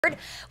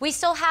We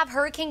still have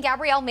Hurricane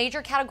Gabrielle,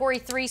 major Category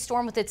 3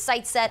 storm with its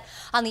sights set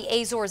on the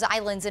Azores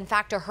Islands. In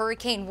fact, a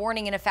hurricane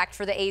warning in effect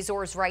for the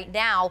Azores right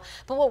now.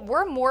 But what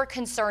we're more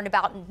concerned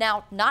about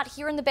now, not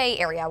here in the Bay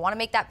Area. I want to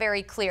make that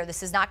very clear.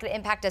 This is not going to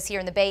impact us here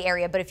in the Bay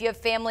Area. But if you have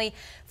family,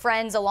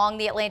 friends along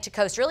the Atlantic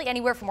coast, really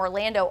anywhere from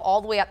Orlando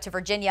all the way up to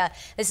Virginia,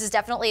 this is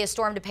definitely a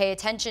storm to pay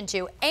attention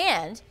to.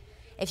 And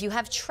if you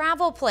have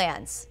travel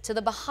plans to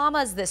the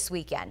Bahamas this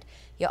weekend,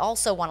 you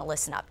also want to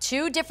listen up.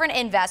 Two different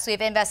invests. We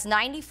have invest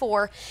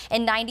 94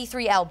 and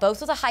 93L,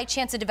 both with a high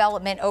chance of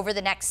development over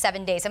the next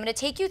 7 days. I'm going to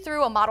take you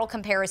through a model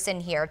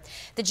comparison here.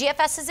 The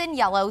GFS is in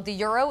yellow, the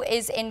Euro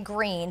is in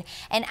green.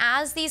 And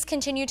as these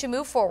continue to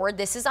move forward,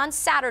 this is on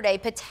Saturday,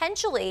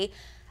 potentially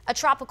a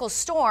tropical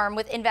storm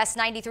with Invest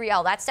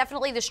 93L. That's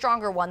definitely the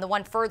stronger one, the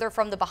one further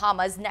from the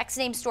Bahamas. Next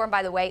named storm,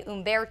 by the way,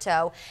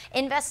 Umberto.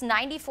 Invest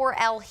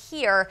 94L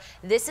here.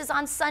 This is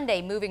on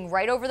Sunday, moving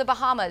right over the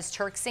Bahamas,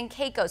 Turks and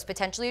Caicos,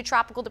 potentially a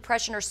tropical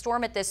depression or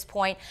storm at this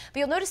point. But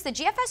you'll notice the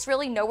GFS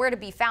really nowhere to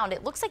be found.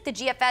 It looks like the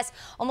GFS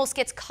almost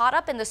gets caught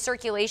up in the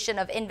circulation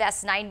of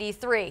Invest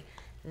 93.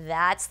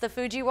 That's the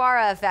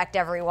Fujiwara effect,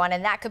 everyone,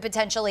 and that could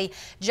potentially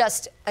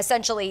just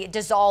essentially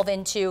dissolve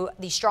into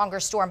the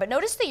stronger storm. But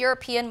notice the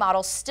European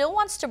model still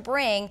wants to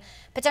bring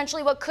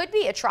potentially what could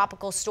be a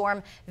tropical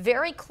storm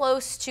very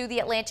close to the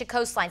Atlantic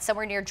coastline,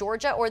 somewhere near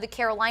Georgia or the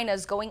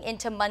Carolinas going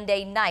into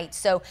Monday night.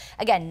 So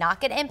again, not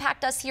going to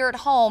impact us here at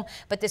home,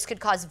 but this could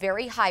cause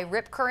very high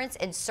rip currents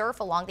and surf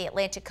along the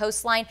Atlantic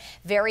coastline,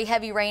 very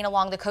heavy rain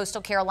along the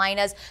coastal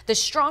Carolinas. The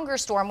stronger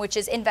storm, which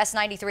is Invest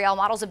 93L,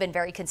 models have been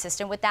very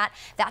consistent with that.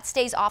 That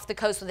stays off the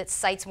coast with its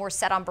sights more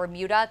set on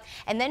Bermuda,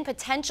 and then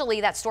potentially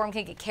that storm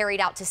can get carried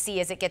out to sea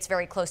as it gets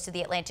very close to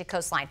the Atlantic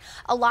coastline.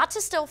 A lot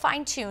to still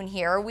fine tune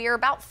here. We are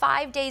about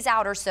 5 days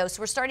out or so,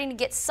 so we're starting to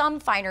get some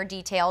finer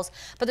details,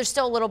 but there's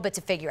still a little bit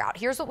to figure out.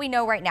 Here's what we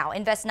know right now.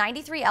 Invest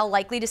 93L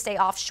likely to stay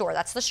offshore.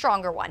 That's the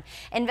stronger one.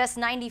 Invest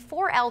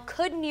 94L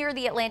could near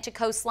the Atlantic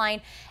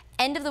coastline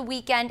end of the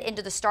weekend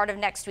into the start of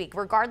next week.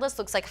 Regardless,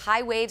 looks like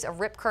high waves, a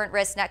rip current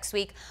risk next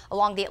week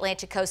along the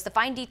Atlantic coast. The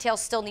fine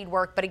details still need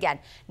work, but again,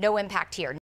 no impact here.